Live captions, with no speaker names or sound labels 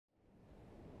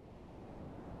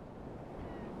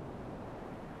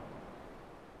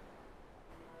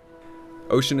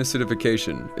Ocean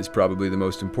acidification is probably the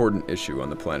most important issue on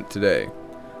the planet today,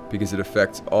 because it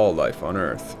affects all life on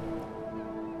Earth.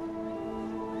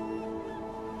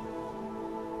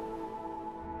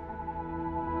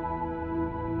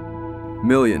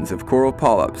 Millions of coral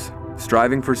polyps,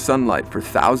 striving for sunlight for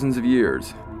thousands of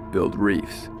years, build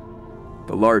reefs,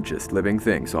 the largest living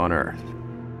things on Earth.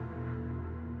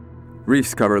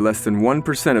 Reefs cover less than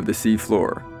 1% of the sea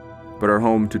floor, but are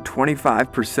home to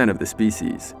 25% of the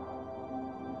species,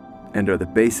 and are the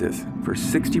basis for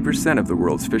 60% of the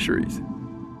world's fisheries.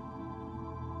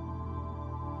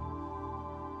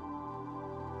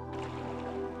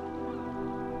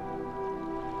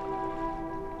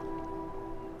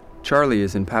 Charlie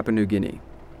is in Papua New Guinea,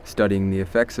 studying the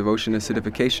effects of ocean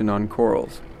acidification on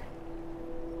corals.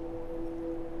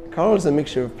 Coral is a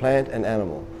mixture of plant and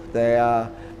animal. They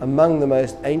are among the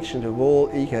most ancient of all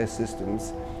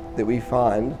ecosystems that we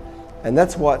find, and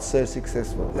that's why it's so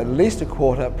successful. At least a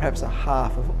quarter, perhaps a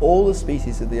half of all the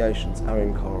species of the oceans are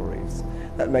in coral reefs.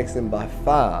 That makes them by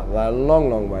far, by a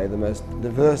long, long way, the most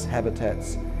diverse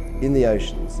habitats in the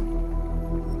oceans.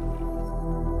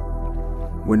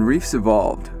 When reefs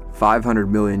evolved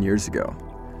 500 million years ago,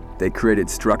 they created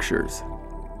structures,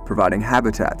 providing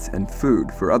habitats and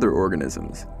food for other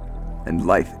organisms, and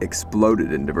life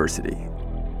exploded in diversity.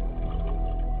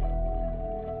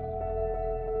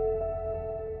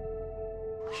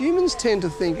 Humans tend to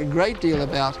think a great deal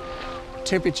about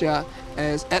temperature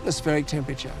as atmospheric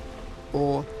temperature,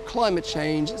 or climate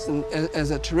change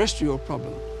as a terrestrial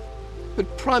problem.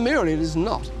 But primarily it is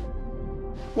not.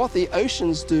 What the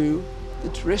oceans do, the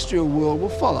terrestrial world will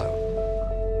follow.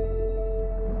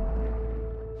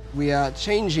 We are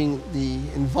changing the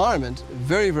environment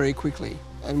very, very quickly.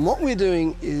 And what we're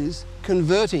doing is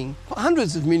converting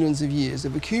hundreds of millions of years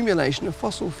of accumulation of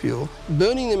fossil fuel,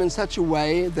 burning them in such a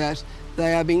way that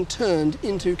they are being turned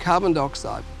into carbon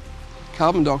dioxide.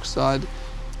 Carbon dioxide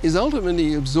is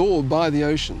ultimately absorbed by the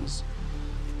oceans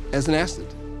as an acid.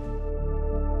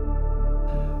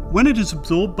 When it is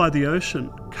absorbed by the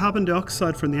ocean, carbon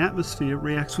dioxide from the atmosphere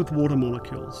reacts with water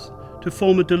molecules to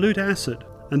form a dilute acid,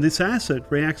 and this acid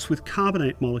reacts with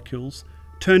carbonate molecules,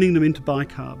 turning them into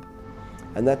bicarb.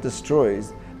 And that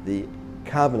destroys the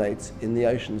carbonates in the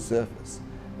ocean surface,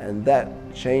 and that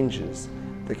changes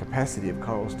the capacity of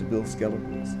corals to build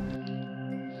skeletons.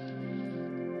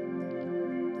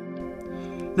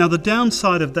 Now, the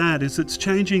downside of that is it's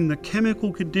changing the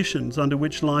chemical conditions under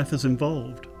which life has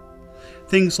evolved.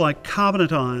 Things like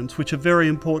carbonate ions, which are very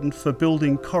important for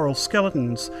building coral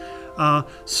skeletons, are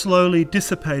slowly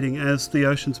dissipating as the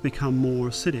oceans become more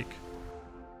acidic.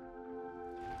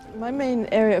 My main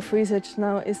area of research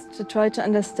now is to try to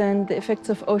understand the effects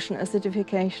of ocean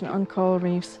acidification on coral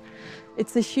reefs.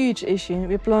 It's a huge issue.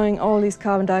 We're blowing all this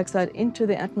carbon dioxide into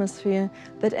the atmosphere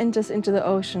that enters into the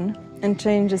ocean and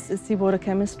changes the seawater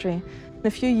chemistry. A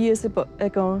few years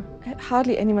ago,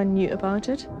 hardly anyone knew about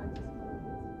it.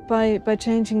 By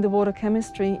changing the water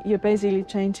chemistry, you're basically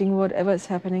changing whatever is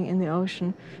happening in the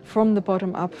ocean, from the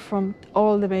bottom up, from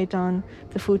all the way down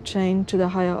the food chain to the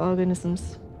higher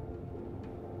organisms.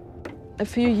 A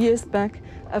few years back,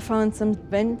 I found some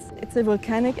vents. It's a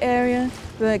volcanic area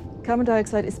where carbon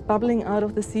dioxide is bubbling out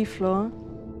of the seafloor.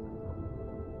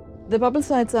 The bubble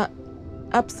sites are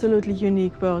absolutely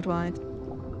unique worldwide.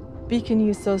 We can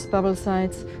use those bubble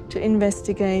sites to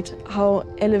investigate how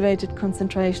elevated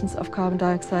concentrations of carbon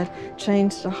dioxide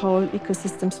change the whole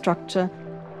ecosystem structure.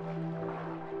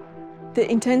 The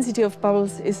intensity of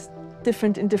bubbles is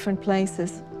different in different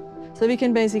places. So we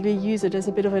can basically use it as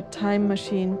a bit of a time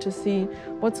machine to see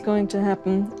what's going to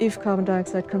happen if carbon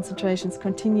dioxide concentrations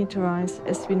continue to rise,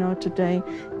 as we know today,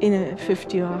 in a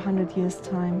 50 or 100 years'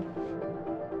 time.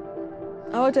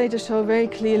 Our data show very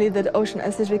clearly that ocean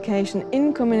acidification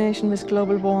in combination with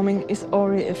global warming is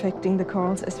already affecting the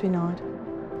corals as we know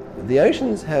it. The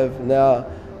oceans have now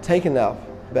taken up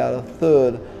about a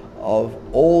third of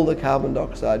all the carbon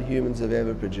dioxide humans have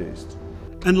ever produced.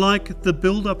 And like the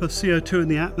buildup of CO2 in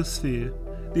the atmosphere,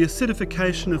 the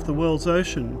acidification of the world's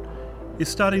ocean is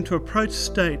starting to approach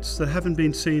states that haven't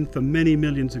been seen for many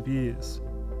millions of years.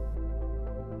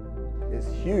 There's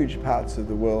huge parts of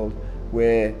the world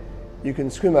where you can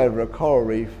swim over a coral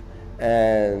reef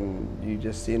and you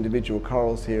just see individual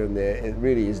corals here and there. It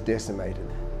really is decimated.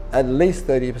 At least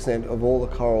 30% of all the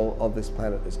coral of this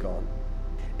planet is gone.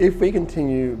 If we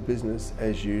continue business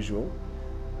as usual,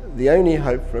 the only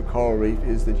hope for a coral reef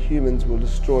is that humans will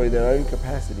destroy their own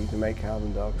capacity to make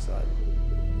carbon dioxide.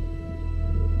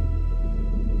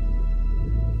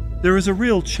 There is a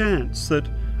real chance that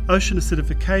ocean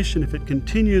acidification, if it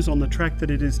continues on the track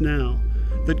that it is now,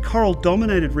 that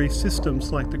coral-dominated reef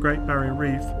systems like the Great Barrier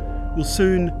Reef will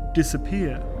soon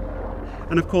disappear.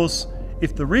 And of course,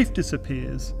 if the reef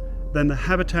disappears, then the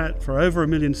habitat for over 1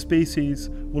 million species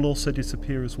will also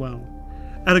disappear as well.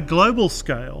 At a global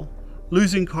scale,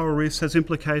 losing coral reefs has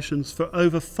implications for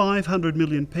over 500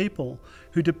 million people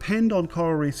who depend on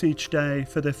coral reefs each day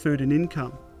for their food and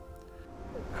income.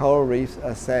 Coral reefs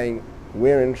are saying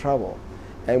we're in trouble.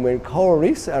 And when coral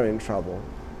reefs are in trouble,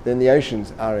 then the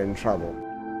oceans are in trouble.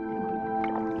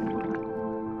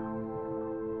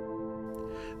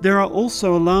 There are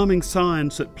also alarming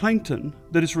signs that plankton,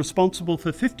 that is responsible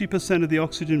for 50% of the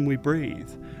oxygen we breathe,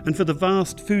 and for the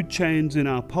vast food chains in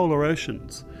our polar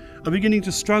oceans, are beginning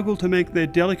to struggle to make their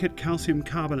delicate calcium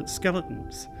carbonate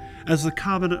skeletons, as the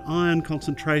carbonate ion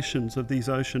concentrations of these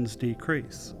oceans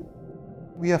decrease.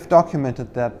 We have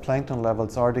documented that plankton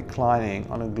levels are declining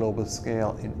on a global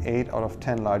scale in 8 out of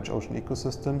 10 large ocean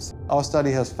ecosystems. Our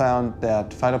study has found that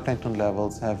phytoplankton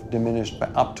levels have diminished by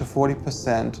up to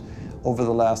 40% over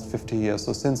the last 50 years,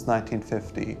 so since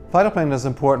 1950. Phytoplankton is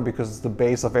important because it's the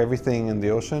base of everything in the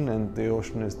ocean, and the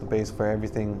ocean is the base for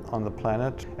everything on the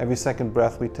planet. Every second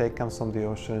breath we take comes from the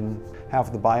ocean.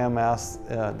 Half the biomass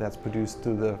that's produced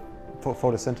through the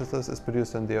photosynthesis is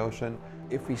produced in the ocean.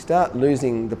 If we start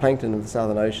losing the plankton of the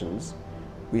southern oceans,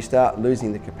 we start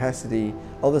losing the capacity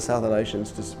of the southern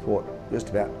oceans to support just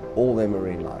about all their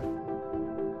marine life.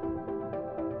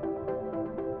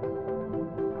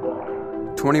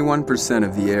 21%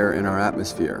 of the air in our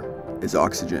atmosphere is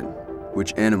oxygen,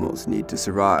 which animals need to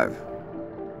survive.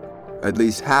 At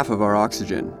least half of our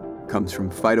oxygen comes from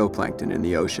phytoplankton in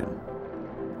the ocean,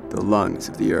 the lungs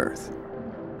of the earth.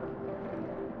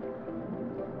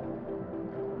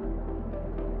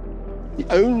 The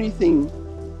only thing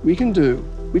we can do,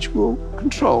 which will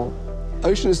control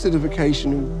ocean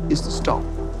acidification, is to stop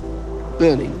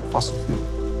burning fossil fuel.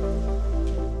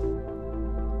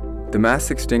 The mass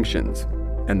extinctions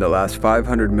and the last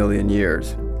 500 million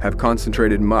years have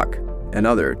concentrated muck and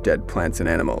other dead plants and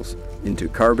animals into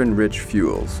carbon-rich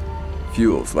fuels,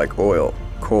 fuels like oil,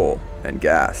 coal, and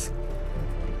gas.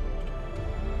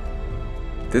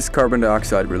 This carbon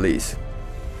dioxide release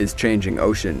is changing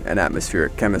ocean and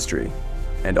atmospheric chemistry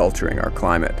and altering our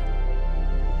climate.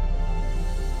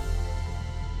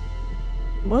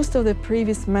 Most of the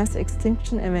previous mass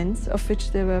extinction events, of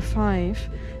which there were 5,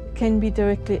 can be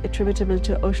directly attributable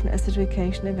to ocean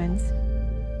acidification events.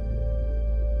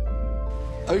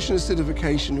 Ocean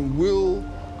acidification will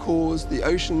cause the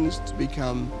oceans to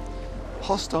become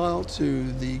hostile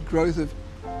to the growth of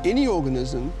any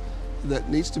organism that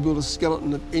needs to build a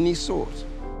skeleton of any sort.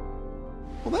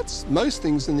 Well, that's most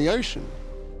things in the ocean.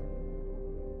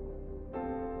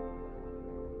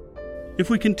 If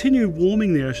we continue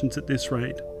warming the oceans at this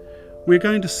rate, we're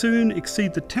going to soon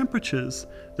exceed the temperatures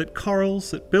that corals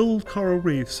that build coral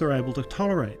reefs are able to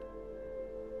tolerate.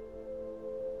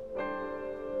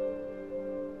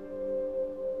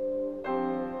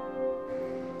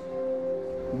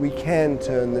 We can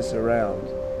turn this around.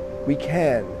 We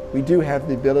can. We do have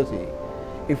the ability.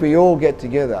 If we all get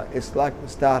together, it's like the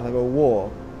start of a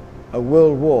war, a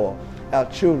world war. Our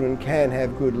children can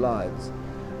have good lives.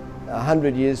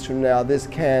 100 years from now, this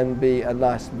can be a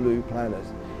nice blue planet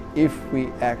if we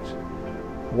act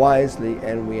wisely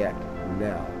and we act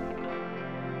now.